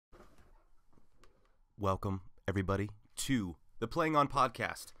Welcome, everybody, to the Playing On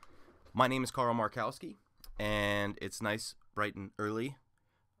podcast. My name is Markowski, and it's nice, bright and early.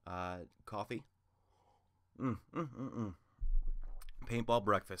 Coffee. Paintball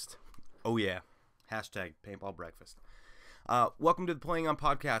breakfast. Oh, yeah. Hashtag paintball breakfast. Welcome to the Playing On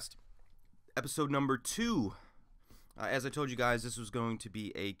podcast, episode number 2. As I told you guys, this was going to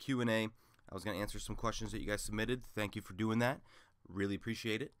be a Q&A. I was going to answer some questions that you guys submitted. Thank you for doing that. Really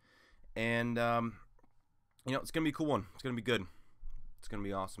appreciate it. And, it's going to be a cool one. It's going to be good. It's going to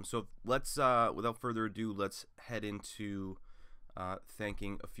be awesome. So let's, without further ado, let's head into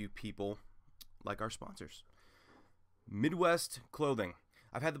thanking a few people like our sponsors. Midwest Clothing.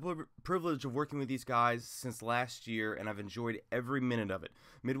 I've had the privilege of working with these guys since last year, and I've enjoyed every minute of it.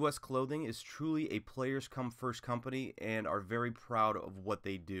 Midwest Clothing is truly a players-come-first company and are very proud of what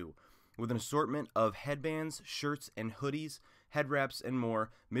they do. With an assortment of headbands, shirts, and hoodies, head wraps, and more,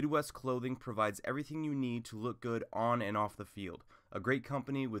 Midwest Clothing provides everything you need to look good on and off the field. A great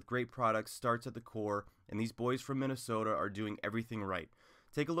company with great products starts at the core, and these boys from Minnesota are doing everything right.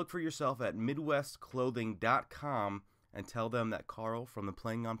 Take a look for yourself at MidwestClothing.com and tell them that Carl from the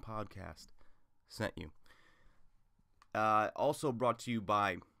Playing On podcast sent you. Also brought to you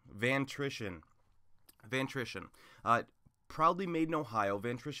by Vantrition. Proudly made in Ohio,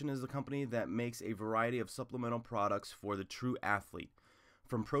 Vantrition is the company that makes a variety of supplemental products for the true athlete.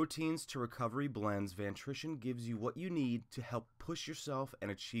 From proteins to recovery blends, Vantrition gives you what you need to help push yourself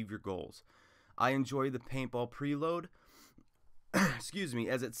and achieve your goals. I enjoy the paintball preload,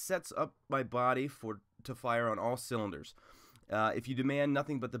 as it sets up my body to fire on all cylinders. If you demand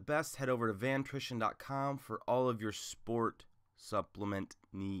nothing but the best, head over to vantrition.com for all of your sport supplement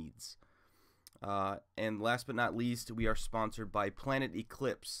needs. And last but not least, we are sponsored by Planet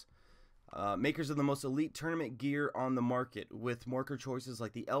Eclipse, makers of the most elite tournament gear on the market, with marker choices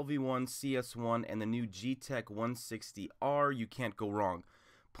like the LV1, CS1, and the new G-Tech 160R. You can't go wrong.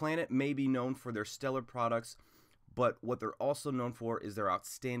 Planet may be known for their stellar products, but what they're also known for is their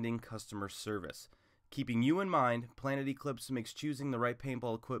outstanding customer service. Keeping you in mind, Planet Eclipse makes choosing the right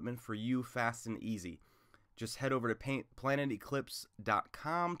paintball equipment for you fast and easy. Just head over to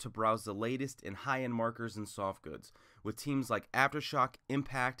planeteclipse.com to browse the latest in high-end markers and soft goods. With teams like Aftershock,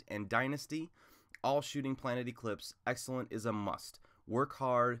 Impact, and Dynasty, all shooting Planet Eclipse, excellent is a must. Work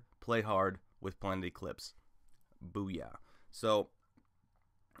hard, play hard with Planet Eclipse. Booyah. So,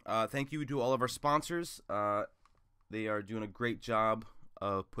 thank you to all of our sponsors. They are doing a great job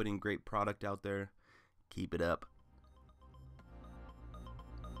of putting great product out there. Keep it up.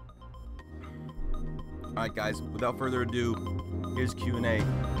 Alright guys, without further ado, here's Q&A.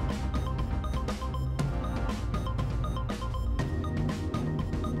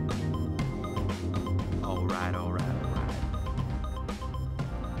 Alright.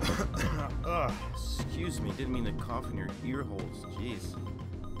 Excuse me, didn't mean to cough in your ear holes. Jeez.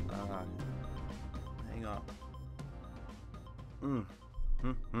 Hang on.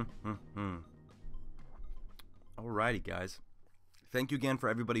 Alrighty guys. Thank you again for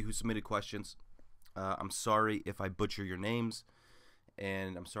everybody who submitted questions. I'm sorry if I butcher your names,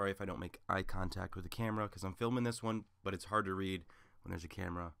 and I'm sorry if I don't make eye contact with the camera because I'm filming this one, but it's hard to read when there's a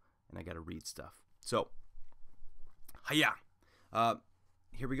camera and I gotta read stuff. So, hiya!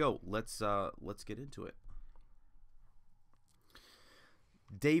 Here we go. Let's get into it.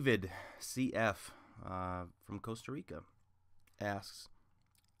 David CF from Costa Rica asks,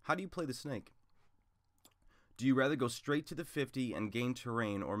 how do you play the snake? Do you rather go straight to the 50 and gain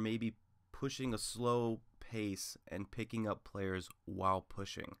terrain, or maybe pushing a slow pace and picking up players while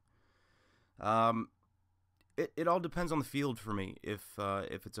pushing? It all depends on the field for me. If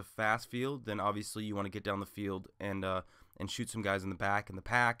it's a fast field, then obviously you want to get down the field and shoot some guys in the back in the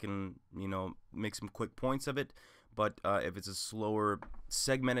pack and make some quick points of it. But if it's a slower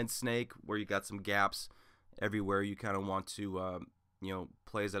segmented snake where you got some gaps everywhere, you kind of want to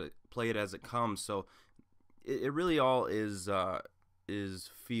play it as it comes. So it really all is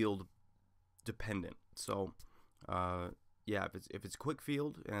field dependent. So yeah, if it's quick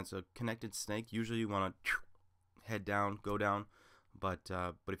field and it's a connected snake, usually you want to head down, go down. But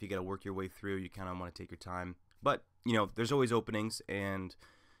if you got to work your way through, you kind of want to take your time. But there's always openings, and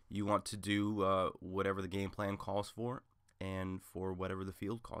you want to do whatever the game plan calls for, and for whatever the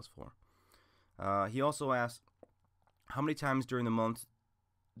field calls for. He also asked, how many times during the month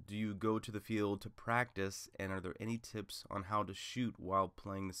do you go to the field to practice, and are there any tips on how to shoot while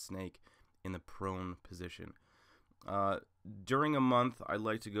playing the snake in the prone position? During a month, I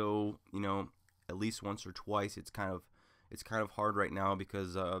like to go, at least once or twice. It's kind of hard right now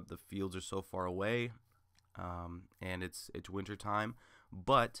because the fields are so far away, and it's winter time.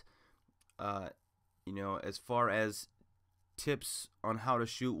 But as far as tips on how to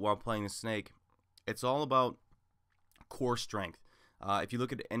shoot while playing the snake, it's all about core strength. If you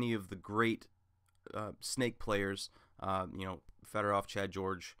look at any of the great snake players, Fedorov, Chad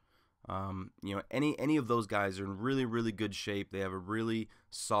George, any of those guys are in really, really good shape. They have a really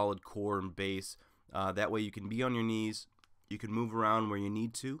solid core and base. That way you can be on your knees, you can move around where you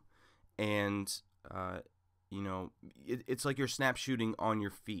need to, and it's like you're snap shooting on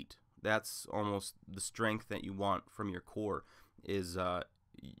your feet. That's almost the strength that you want from your core. Is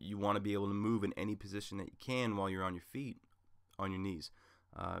you want to be able to move in any position that you can while you're on your feet, on your knees,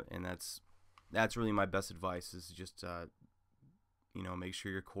 and that's really my best advice. Is just make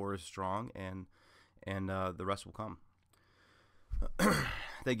sure your core is strong, and the rest will come.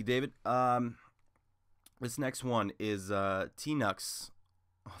 Thank you, David. This next one is T-Nux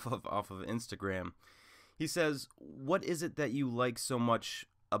off of Instagram. He says, "What is it that you like so much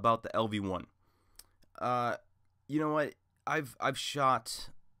about the LV1?" You know what? I've shot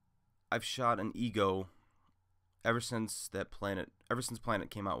an Ego ever since Planet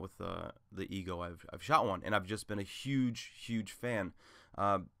came out with the Ego. I've shot one, and I've just been a huge fan.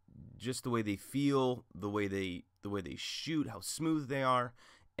 Just the way they feel, the way they shoot, how smooth they are,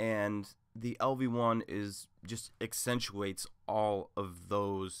 and the LV1 just accentuates all of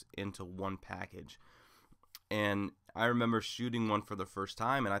those into one package. And I remember shooting one for the first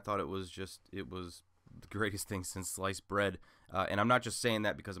time, and I thought it was the greatest thing since sliced bread. And I'm not just saying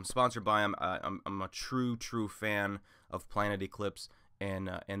that because I'm sponsored by them. I'm a true fan of Planet Eclipse and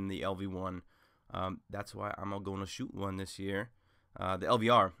the LV1. That's why I'm going to shoot one this year, the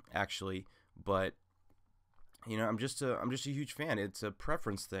LVR actually. But I'm just a huge fan. It's a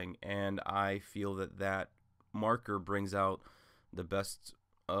preference thing, and I feel that marker brings out the best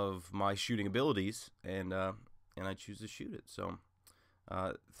of my shooting abilities, and I choose to shoot it. So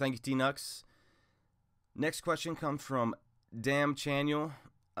thank you, T-Nux. Next question comes from Dam Chaniel.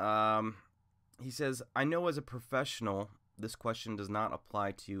 He says, "I know as a professional this question does not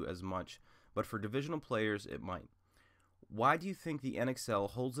apply to you as much, but for divisional players it might. Why do you think the NXL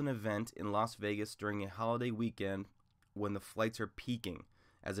holds an event in Las Vegas during a holiday weekend when the flights are peaking?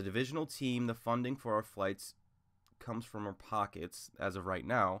 As a divisional team, the funding for our flights comes from our pockets as of right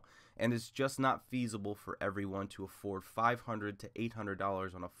now, and it's just not feasible for everyone to afford $500 to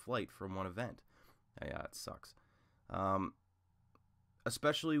 $800 on a flight for one event." Yeah, it sucks.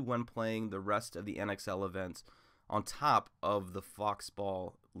 Especially when playing the rest of the NXL events on top of the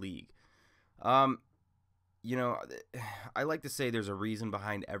Foxball League. I like to say there's a reason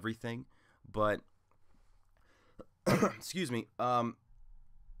behind everything, but excuse me. I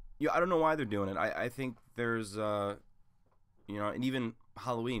don't know why they're doing it. I think there's and even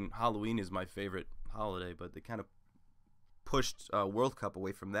Halloween. Halloween is my favorite holiday, but they kind of pushed World Cup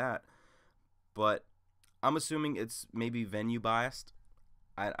away from that. But I'm assuming it's maybe venue biased.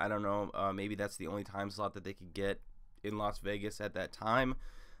 I don't know. Maybe that's the only time slot that they could get in Las Vegas at that time.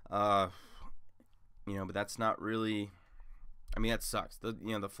 But that's not really. I mean, that sucks.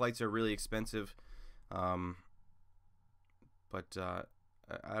 The flights are really expensive. But I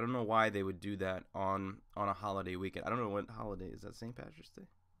don't know why they would do that on a holiday weekend. I don't know what holiday is that. St. Patrick's Day.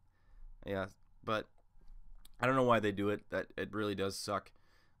 Yeah, but I don't know why they do it. That it really does suck.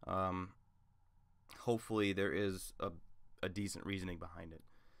 Hopefully there is a decent reasoning behind it.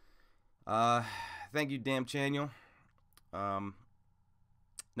 Thank you, Dam Chaniel.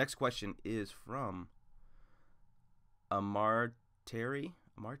 Next question is from Amarteri?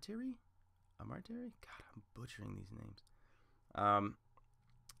 God, I'm butchering these names.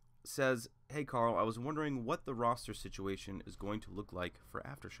 Says, "Hey Carl, I was wondering what the roster situation is going to look like for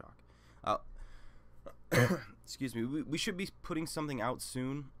Aftershock." Excuse me. We should be putting something out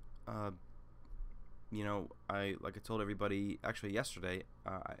soon. I told everybody actually yesterday,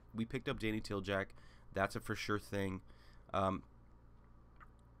 we picked up Danny Tiljack. That's a for sure thing.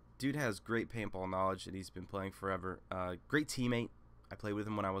 Dude has great paintball knowledge, and he's been playing forever. Great teammate. I played with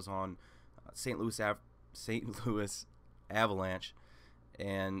him when I was on St. Louis Avalanche,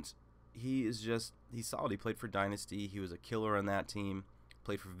 and he's solid. He played for Dynasty. He was a killer on that team.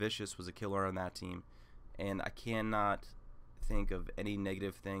 Played for Vicious, was a killer on that team, and I cannot think of any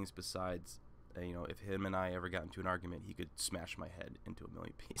negative things besides, if him and I ever got into an argument, he could smash my head into a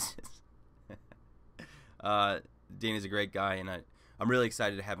million pieces. Danny's a great guy, and I'm really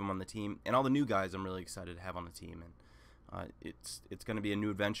excited to have him on the team, and all the new guys I'm really excited to have on the team, and it's going to be a new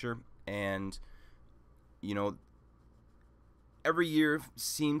adventure, and every year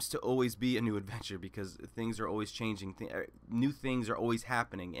seems to always be a new adventure because things are always changing, new things are always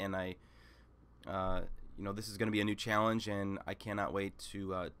happening, and this is going to be a new challenge, and I cannot wait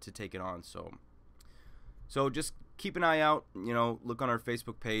to take it on. So So just keep an eye out. Look on our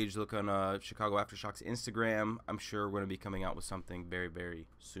Facebook page. Look on Chicago Aftershock's Instagram. I'm sure we're going to be coming out with something very, very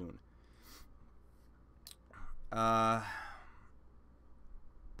soon. The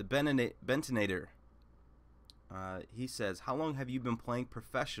Bentonator. He says, how long have you been playing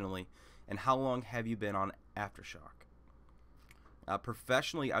professionally, and how long have you been on Aftershock?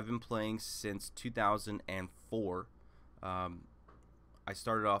 Professionally, I've been playing since 2004. I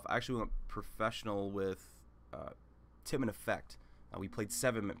started off, I actually went professional with Tim and Effect. We played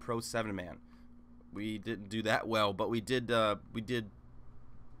pro 7-man. We didn't do that well, but we did not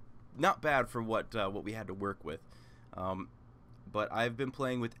bad for what we had to work with. But I've been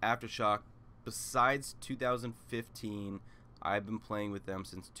playing with Aftershock besides 2015. I've been playing with them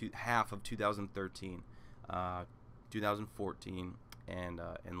since half of 2013, 2014, and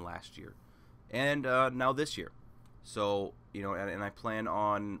last year, and now this year. So and I plan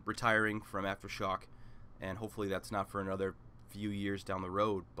on retiring from Aftershock, and hopefully that's not for another few years down the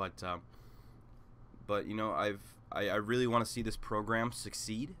road. But I really want to see this program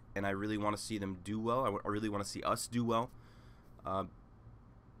succeed, and I really want to see them do well. I really want to see us do well. I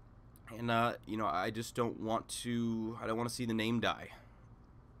just don't want to. I don't want to see the name die.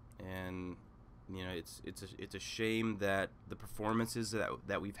 And it's a shame that the performances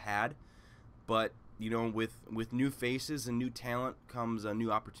that we've had, but with new faces and new talent comes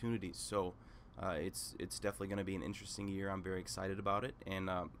new opportunities. So it's definitely going to be an interesting year. I'm very excited about it, and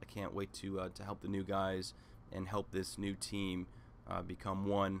I can't wait to help the new guys and help this new team become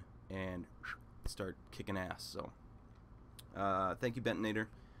one and start kicking ass. So thank you, Bentonator.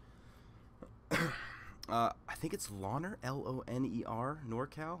 I think it's Loner, Loner,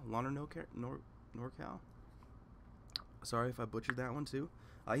 NorCal, Loner, NorCal. Sorry if I butchered that one too.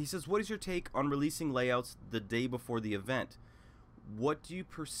 He says, what is your take on releasing layouts the day before the event? What do you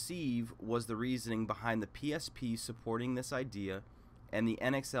perceive was the reasoning behind the PSP supporting this idea and the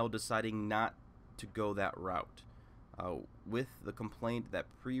NXL deciding not to go that route? With the complaint that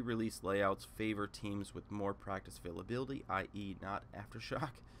pre-release layouts favor teams with more practice availability, i.e. not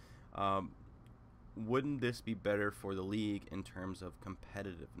Aftershock, wouldn't this be better for the league in terms of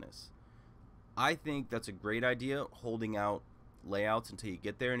competitiveness? I think that's a great idea, holding out layouts until you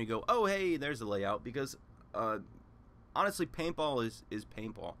get there and you go, oh, hey, there's a layout, because honestly, paintball is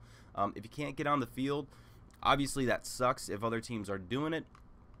paintball. If you can't get on the field, obviously that sucks if other teams are doing it,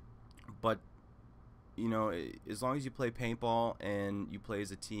 but as long as you play paintball and you play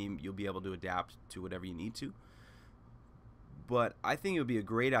as a team, you'll be able to adapt to whatever you need to. But I think it would be a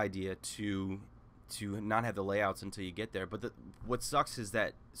great idea to not have the layouts until you get there. But what sucks is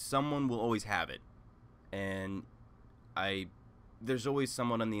that someone will always have it, and there's always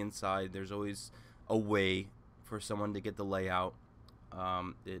someone on the inside. There's always a way for someone to get the layout.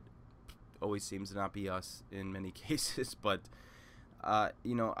 It always seems to not be us in many cases, but I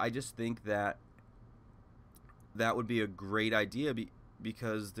just think that would be a great idea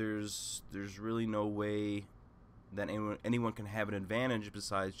because there's really no way that anyone can have an advantage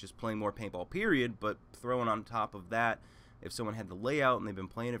besides just playing more paintball, period. But throwing on top of that, if someone had the layout and they've been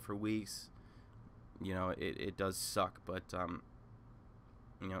playing it for weeks, it does suck. But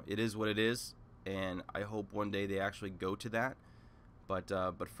it is what it is, and I hope one day they actually go to that. But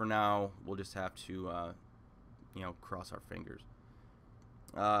for now, we'll just have to cross our fingers.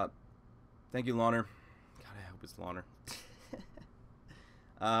 Thank you, Loner. God, I hope it's Loner.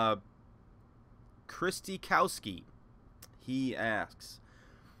 Christikowski, he asks,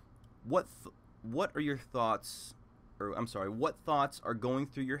 what are your thoughts, what thoughts are going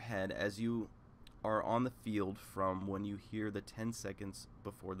through your head as you are on the field from when you hear the 10 seconds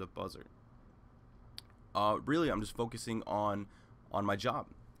before the buzzer? Really, I'm just focusing on my job,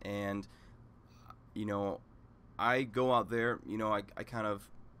 and I go out there, I kind of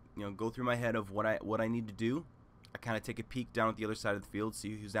go through my head of what I need to do. I kind of take a peek down at the other side of the field,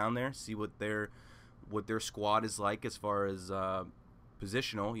 see who's down there, see what their squad is like as far as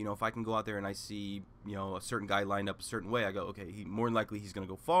positional. If I can go out there and I see a certain guy lined up a certain way, I go, okay, more than likely he's going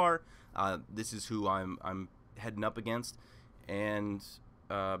to go far. This is who I'm heading up against, and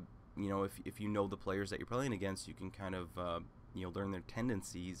if you know the players that you're playing against, you can kind of learn their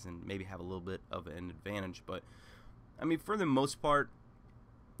tendencies and maybe have a little bit of an advantage. But I mean, for the most part,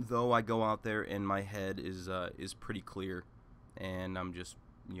 though, I go out there and my head is pretty clear, and I'm just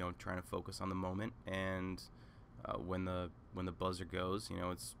trying to focus on the moment. And when the buzzer goes,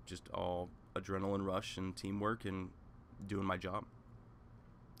 it's just all adrenaline rush and teamwork and doing my job.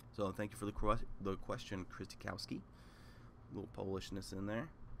 So thank you for the question, Christikowski. A little Polishness in there.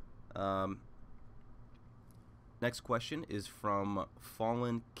 Next question is from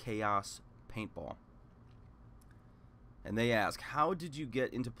Fallen Chaos Paintball. And they ask, how did you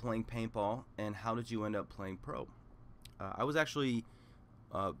get into playing paintball, and how did you end up playing pro? I was actually,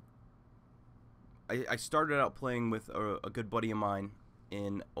 I started out playing with a good buddy of mine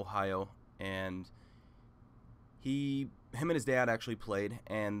in Ohio, and him and his dad actually played,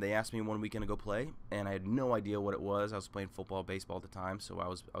 and they asked me one weekend to go play, and I had no idea what it was. I was playing football, baseball at the time, so I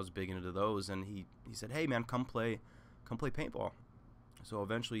was big into those, and he said, "Hey man, come play paintball." So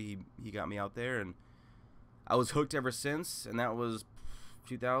eventually he got me out there, and I was hooked ever since, and that was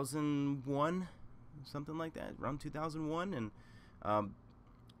 2001, something like that, around 2001, and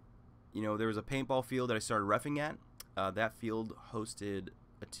there was a paintball field that I started reffing at. That field hosted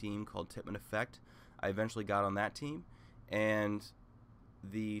a team called Tippmann Effect. I eventually got on that team, and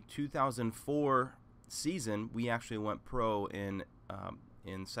the 2004 season, we actually went pro in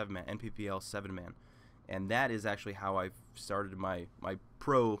 7-man, NPPL 7-man, and that is actually how I started my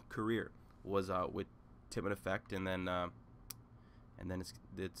pro career, was with Tippmann Effect, and then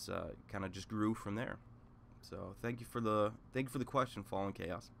it's kind of just grew from there. So thank you for the question, Fallen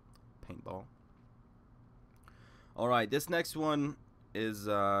Chaos Paintball. All right, this next question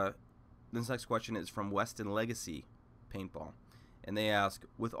is from Weston Legacy Paintball, and they ask,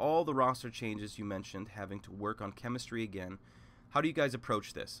 with all the roster changes you mentioned, having to work on chemistry again, how do you guys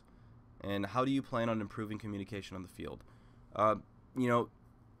approach this, and how do you plan on improving communication on the field?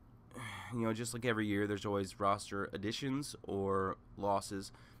 Just like every year, there's always roster additions or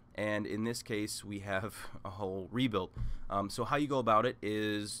losses, and in this case, we have a whole rebuild. So how you go about it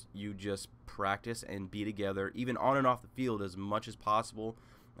is you just practice and be together, even on and off the field, as much as possible.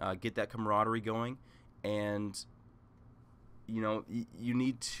 Get that camaraderie going, and you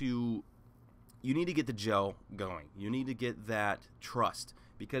need to get the gel going. You need to get that trust,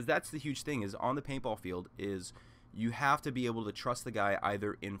 because that's the huge thing is on the paintball field is you have to be able to trust the guy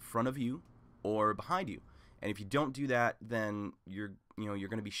either in front of you or behind you. And if you don't do that, then you're going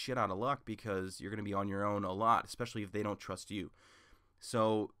to be shit out of luck, because you're going to be on your own a lot, especially if they don't trust you.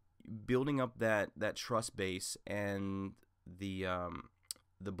 So building up that trust base and the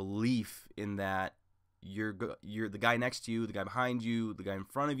belief in that you're the guy next to you, the guy behind you, the guy in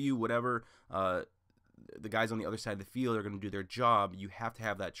front of you, whatever, the guys on the other side of the field are going to do their job. You have to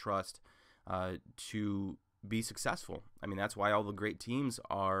have that trust to be successful. I mean, that's why all the great teams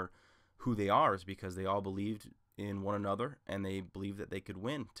are who they are, is because they all believed in one another and they believed that they could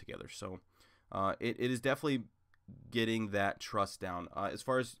win together. So it is definitely getting that trust down. As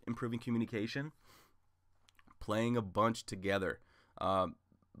far as improving communication, playing a bunch together.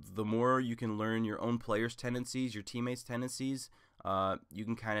 The more you can learn your own players' tendencies, your teammates' tendencies, you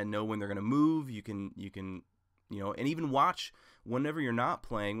can kind of know when they're going to move. You can and even watch whenever you're not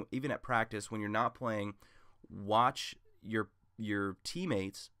playing, even at practice when you're not playing, watch your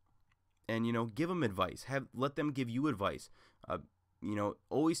teammates and give them advice. Let them give you advice.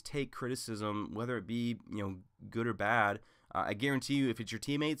 Always take criticism, whether it be good or bad. I guarantee you, if it's your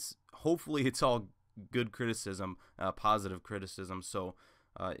teammates, hopefully it's all good criticism, positive criticism. So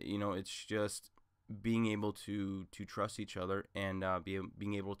it's just being able to trust each other and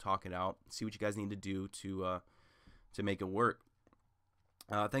being able to talk it out, see what you guys need to do to make it work.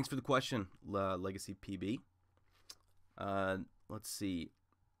 Thanks for the question, Legacy PB. Let's see.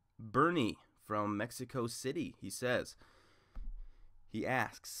 Bernie from Mexico City. He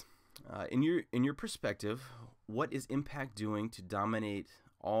asks, in your perspective, what is Impact doing to dominate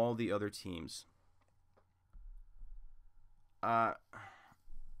all the other teams?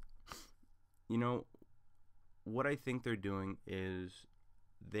 What I think they're doing is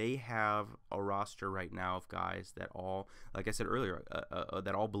they have a roster right now of guys that all, like I said earlier,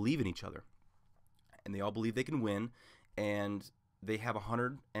 that all believe in each other, and they all believe they can win, and they have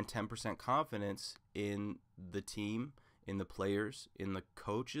 110% confidence in the team, in the players, in the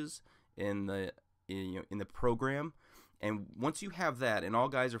coaches, in the program. And once you have that, and all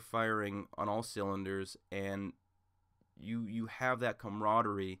guys are firing on all cylinders, and you have that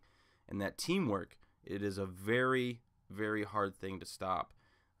camaraderie and that teamwork, it is a very, very hard thing to stop.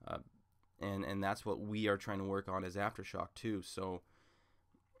 And that's what we are trying to work on as Aftershock too. So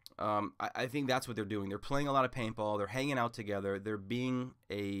I think that's what they're doing. They're playing a lot of paintball. They're hanging out together. They're being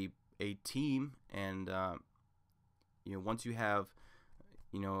a team. And once you have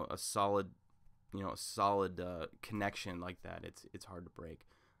a solid connection like that, it's hard to break.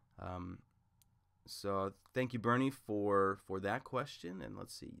 So thank you, Bernie, for that question. And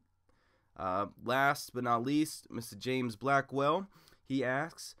let's see. Last but not least, Mr. James Blackwell. He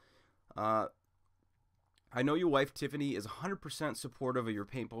asks, I know your wife, Tiffany, is 100% supportive of your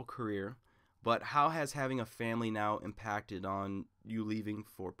paintball career, but how has having a family now impacted on you leaving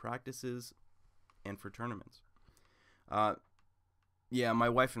for practices and for tournaments? Uh, yeah, my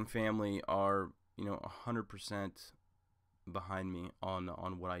wife and family are 100% behind me on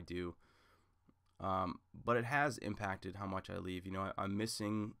what I do. But it has impacted how much I leave. I'm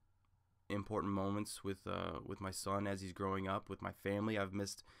missing important moments with my son as he's growing up, with my family. I've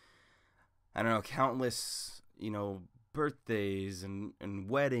missed, I don't know, countless birthdays and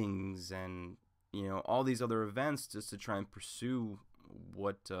weddings and all these other events just to try and pursue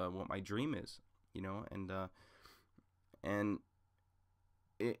what my dream is. And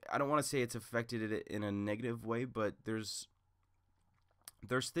I don't want to say it's affected it in a negative way, but there's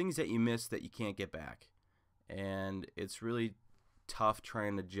things that you miss that you can't get back, and it's really tough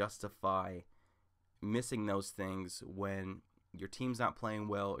trying to justify missing those things when your team's not playing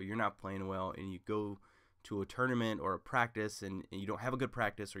well or you're not playing well, and you go to a tournament or a practice and you don't have a good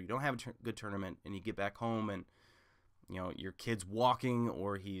practice or you don't have a good tournament, and you get back home and your kid's walking,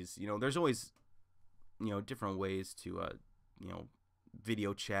 or he's there's always different ways to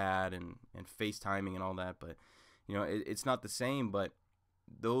video chat and FaceTiming and all that, but it's not the same. But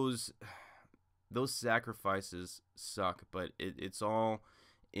those sacrifices suck, but it's all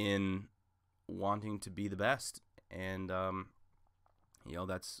in wanting to be the best, and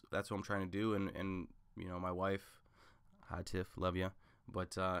that's what I'm trying to do. And my wife, hi Tiff, love you,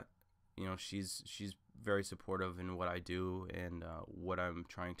 but she's very supportive in what I do and what I'm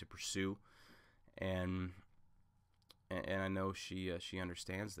trying to pursue, and I know she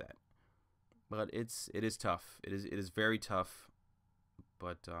understands that. But it is tough. It is very tough.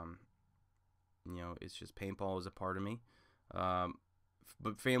 But it's just paintball is a part of me.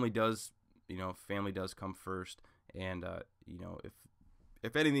 But family does come first. And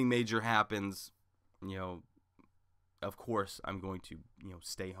if anything major happens, of course I'm going to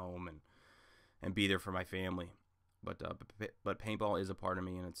stay home and be there for my family. But paintball is a part of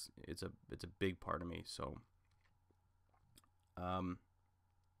me, and it's a big part of me. So.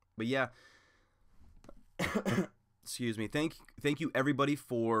 But yeah. Excuse me. Thank you everybody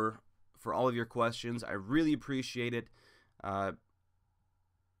for all of your questions. I really appreciate it. I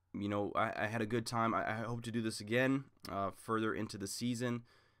had a good time. I hope to do this again further into the season,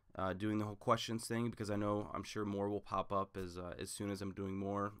 doing the whole questions thing, because I'm sure more will pop up as soon as I'm doing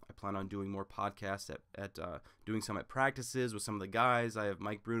more. I plan on doing more podcasts at doing some at practices with some of the guys. I have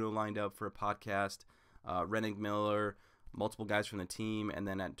Mike Bruno lined up for a podcast, Rennick Miller, multiple guys from the team, and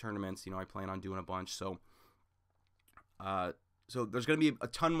then at tournaments, I plan on doing a bunch. So there's going to be a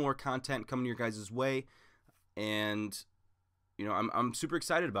ton more content coming your guys' way, and I'm super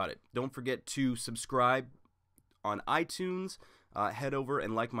excited about it. Don't forget to subscribe on iTunes. Head over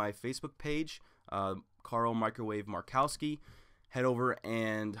and like my Facebook page, Carl Microwave Markowski. Head over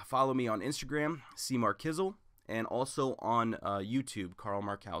and follow me on Instagram, cmarkizzle, and also on YouTube, Carl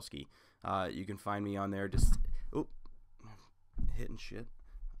Markowski. You can find me on there. Just hitting shit.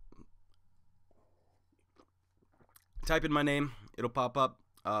 Type in my name, it'll pop up.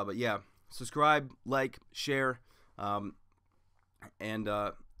 But yeah, subscribe, like, share, and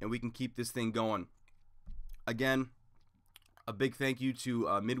we can keep this thing going. Again, a big thank you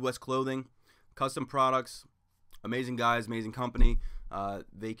to Midwest Clothing, custom products, amazing guys, amazing company.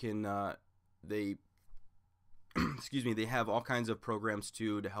 They excuse me, they have all kinds of programs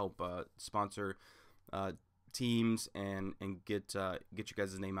too to help sponsor teams and get you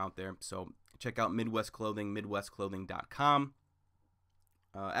guys' name out there. So check out Midwest Clothing, midwestclothing.com.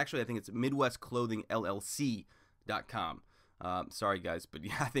 Actually, I think it's midwestclothingllc.com. Sorry guys, but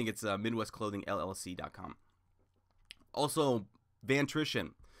yeah, I think it's midwestclothingllc.com. Also,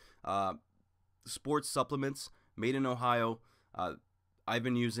 Vantrition, sports supplements made in Ohio. I've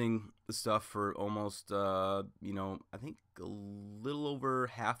been using the stuff for almost, I think a little over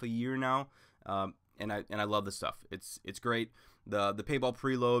half a year now, and I love the stuff. It's great. The paintball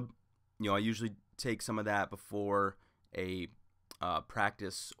preload, I usually take some of that before a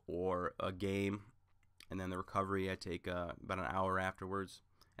practice or a game, and then the recovery I take about an hour afterwards,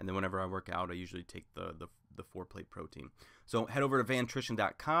 and then whenever I work out, I usually take the 4-plate protein. So head over to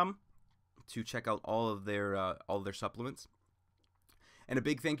vantrition.com to check out all of their supplements. And a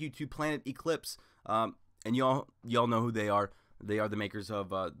big thank you to Planet Eclipse. And y'all know who they are. They are the makers of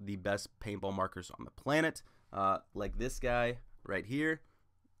the best paintball markers on the planet. Like this guy right here.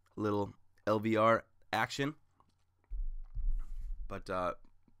 Little LVR action. But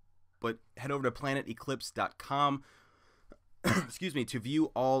head over to planeteclipse.com. Excuse me, to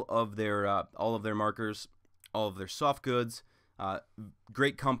view all of their markers, all of their soft goods.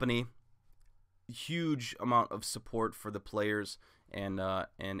 Great company. Huge amount of support for the players, and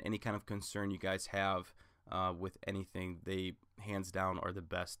any kind of concern you guys have with anything, they hands down are the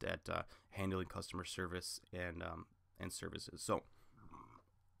best at handling customer service and and services. So,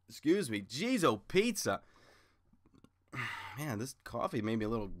 excuse me, Gizo Pizza. Man, this coffee made me a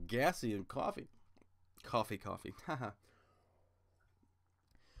little gassy in coffee. Coffee. But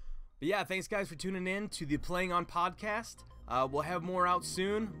yeah, thanks guys for tuning in to the Playing On podcast. We'll have more out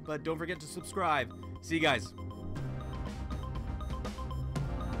soon, but don't forget to subscribe. See you guys.